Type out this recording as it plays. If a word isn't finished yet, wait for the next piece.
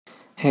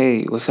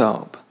Hey, what's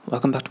up?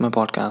 Welcome back to my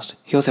podcast.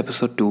 Here's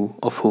episode 2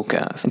 of Who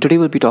Cares. And today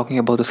we'll be talking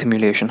about the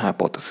simulation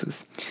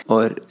hypothesis,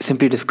 or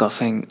simply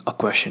discussing a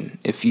question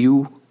if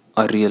you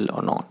are real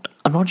or not.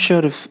 I'm not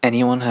sure if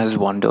anyone has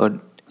wondered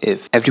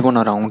if everyone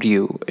around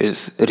you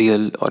is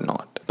real or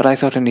not, but I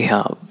certainly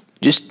have.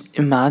 Just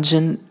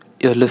imagine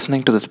you're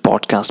listening to this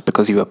podcast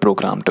because you are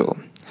programmed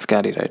to.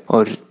 Scary, right?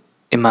 Or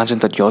imagine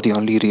that you're the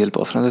only real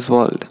person in this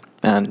world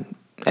and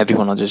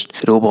everyone are just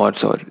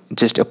robots or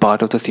just a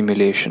part of the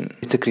simulation.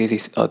 It's a crazy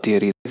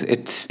theory.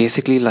 It's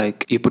basically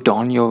like you put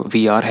on your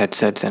VR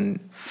headsets and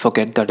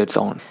forget that it's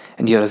on,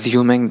 and you're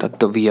assuming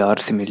that the VR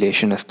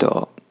simulation is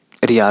the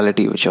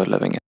reality which you're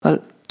living in.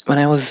 Well, when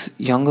I was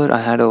younger, I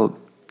had a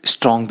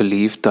strong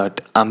belief that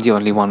I'm the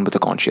only one with a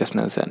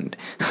consciousness, and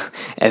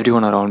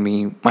everyone around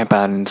me, my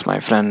parents, my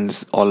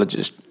friends, all are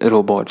just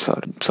robots or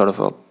sort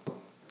of a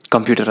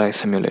computerized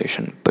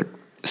simulation. But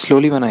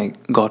slowly, when I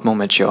got more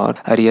mature,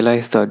 I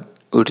realized that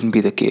wouldn't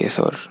be the case,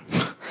 or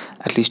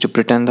at least to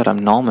pretend that I'm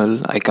normal,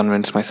 I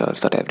convinced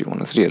myself that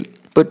everyone is real.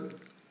 But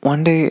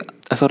one day,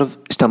 I sort of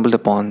stumbled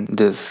upon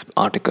this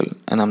article,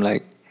 and I'm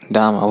like,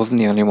 damn, I wasn't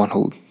the only one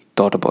who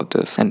thought about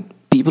this. And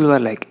people were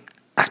like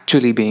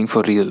actually being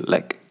for real.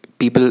 Like,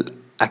 people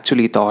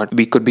actually thought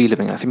we could be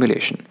living in a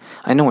simulation.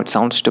 I know it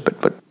sounds stupid,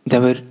 but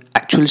there were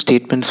actual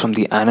statements from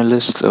the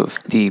analysts of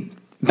the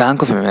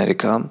Bank of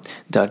America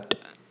that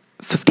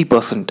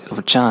 50% of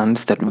a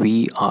chance that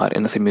we are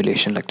in a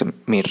simulation like the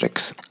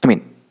Matrix. I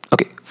mean,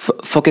 okay,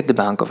 forget the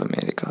Bank of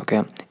America,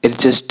 okay? It's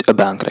just a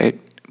bank, right?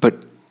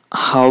 But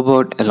how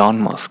about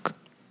Elon Musk?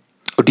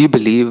 Do you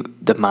believe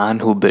the man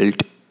who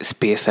built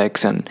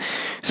SpaceX and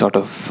sort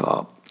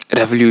of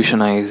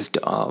revolutionized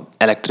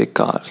electric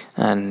car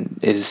and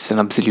is an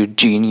absolute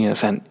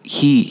genius? And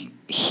he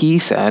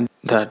said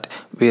that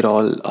we're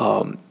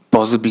all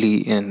possibly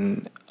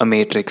in a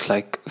Matrix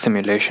like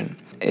simulation.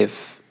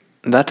 If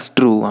that's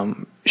true,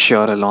 I'm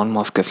sure Elon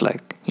Musk is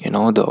like,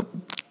 the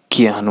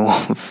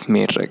Keanu of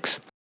Matrix.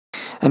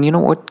 And you know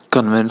what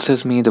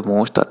convinces me the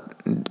most that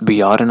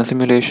we are in a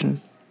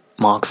simulation?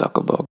 Mark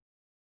Zuckerberg.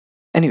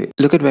 Anyway,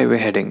 look at where we're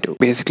heading to.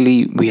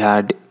 Basically, we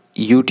had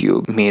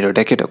YouTube made a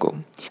decade ago,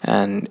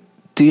 and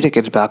 3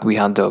 decades back we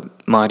had the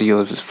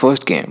Mario's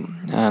first game,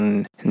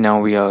 and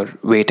now we are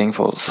waiting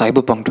for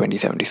Cyberpunk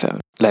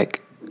 2077.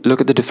 Like, look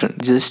at the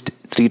difference. Just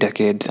 3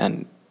 decades,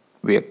 and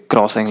we are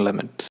crossing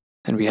limits.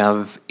 And we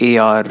have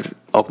AR,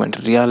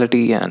 augmented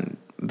reality, and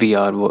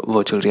VR,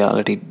 virtual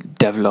reality,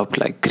 developed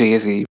like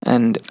crazy.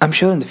 And I'm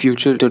sure in the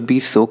future it would be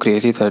so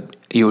crazy that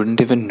you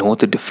wouldn't even know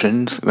the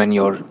difference when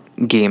you're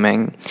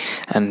gaming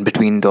and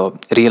between the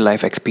real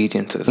life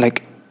experiences.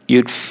 Like,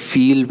 you'd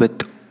feel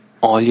with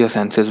all your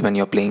senses when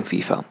you're playing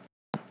FIFA.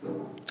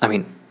 I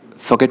mean,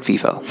 forget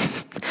FIFA.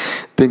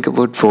 Think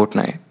about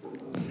Fortnite.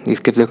 These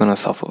kids are gonna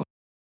suffer.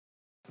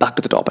 Back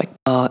to the topic.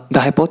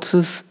 The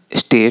hypothesis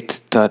states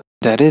that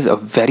there is a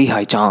very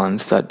high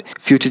chance that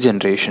future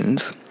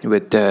generations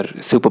with their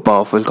super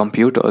powerful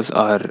computers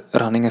are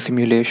running a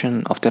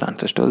simulation of their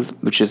ancestors,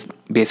 which is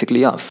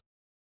basically us.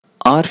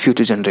 Our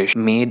future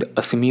generation made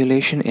a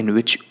simulation in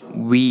which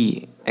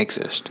we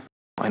exist.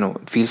 I know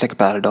it feels like a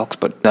paradox,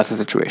 but that's the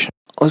situation.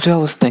 Also, I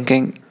was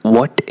thinking,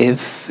 what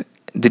if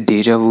the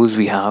deja vus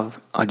we have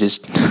are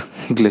just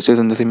glitches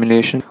in the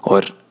simulation?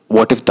 Or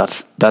what if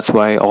that's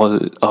why all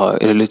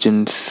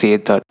religions say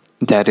that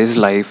there is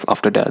life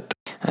after death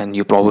and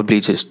you probably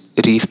just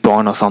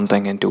respawn or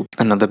something into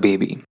another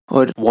baby?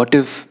 Or what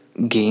if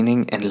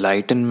gaining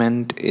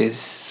enlightenment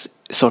is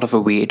sort of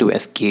a way to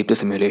escape the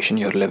simulation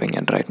you're living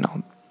in right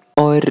now?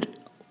 Or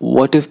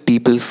what if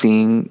people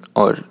seeing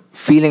or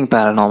feeling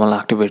paranormal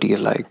activity is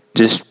like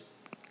just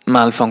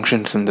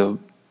malfunctions in the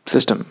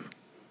system?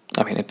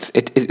 I mean,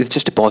 it's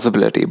just a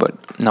possibility,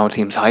 but now it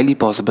seems highly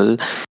possible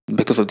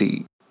because of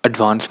the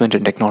advancement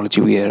in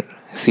technology we are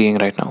seeing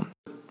right now.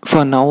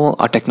 For now,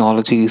 our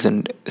technology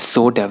isn't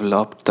so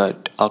developed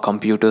that our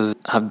computers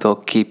have the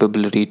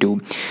capability to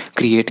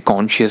create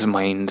conscious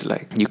minds.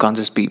 Like, you can't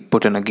just be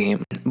put in a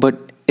game.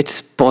 But it's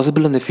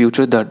possible in the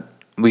future that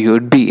we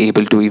would be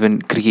able to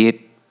even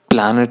create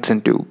planets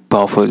into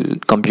powerful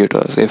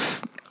computers.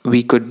 If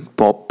we could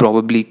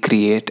probably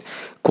create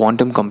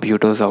quantum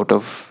computers out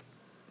of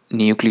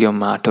nuclear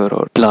matter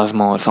or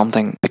plasma or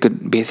something, we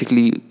could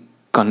basically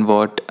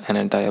convert an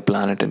entire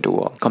planet into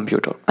a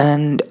computer.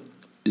 And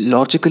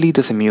logically,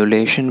 the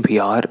simulation we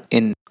are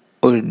in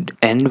would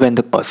end when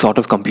the sort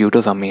of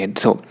computers are made.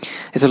 So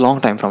it's a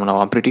long time from now.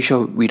 I'm pretty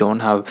sure we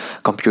don't have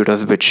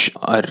computers which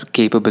are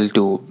capable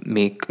to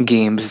make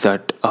games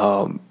that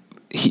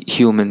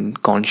human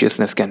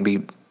consciousness can be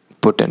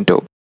put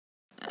into.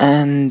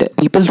 And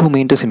people who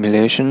made the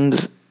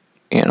simulations,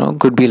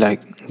 could be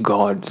like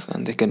gods,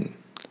 and they can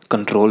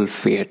control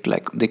fate.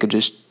 Like, they could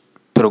just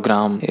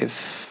program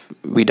if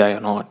we die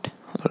or not,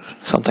 or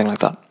something like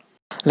that.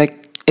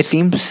 Like, it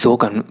seems so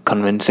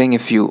convincing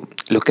if you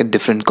look at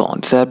different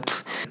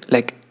concepts,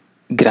 like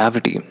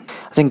gravity.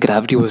 I think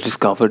gravity was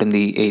discovered in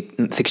the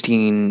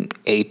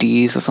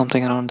 1680s or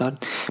something around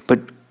that, but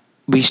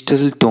we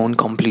still don't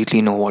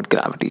completely know what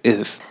gravity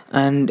is.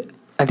 And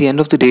At the end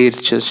of the day,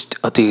 it's just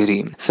a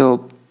theory.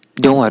 So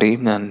don't worry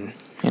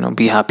and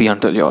be happy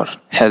until your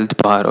health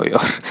bar or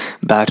your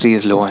battery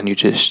is low and you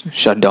just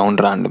shut down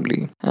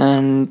randomly.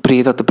 And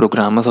pray that the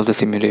programmers of the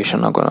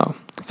simulation are gonna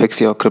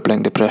fix your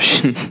crippling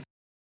depression.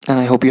 And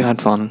I hope you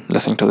had fun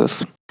listening to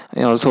this.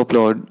 I also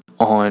upload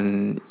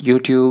on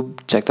YouTube.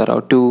 Check that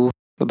out too.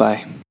 Bye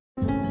bye.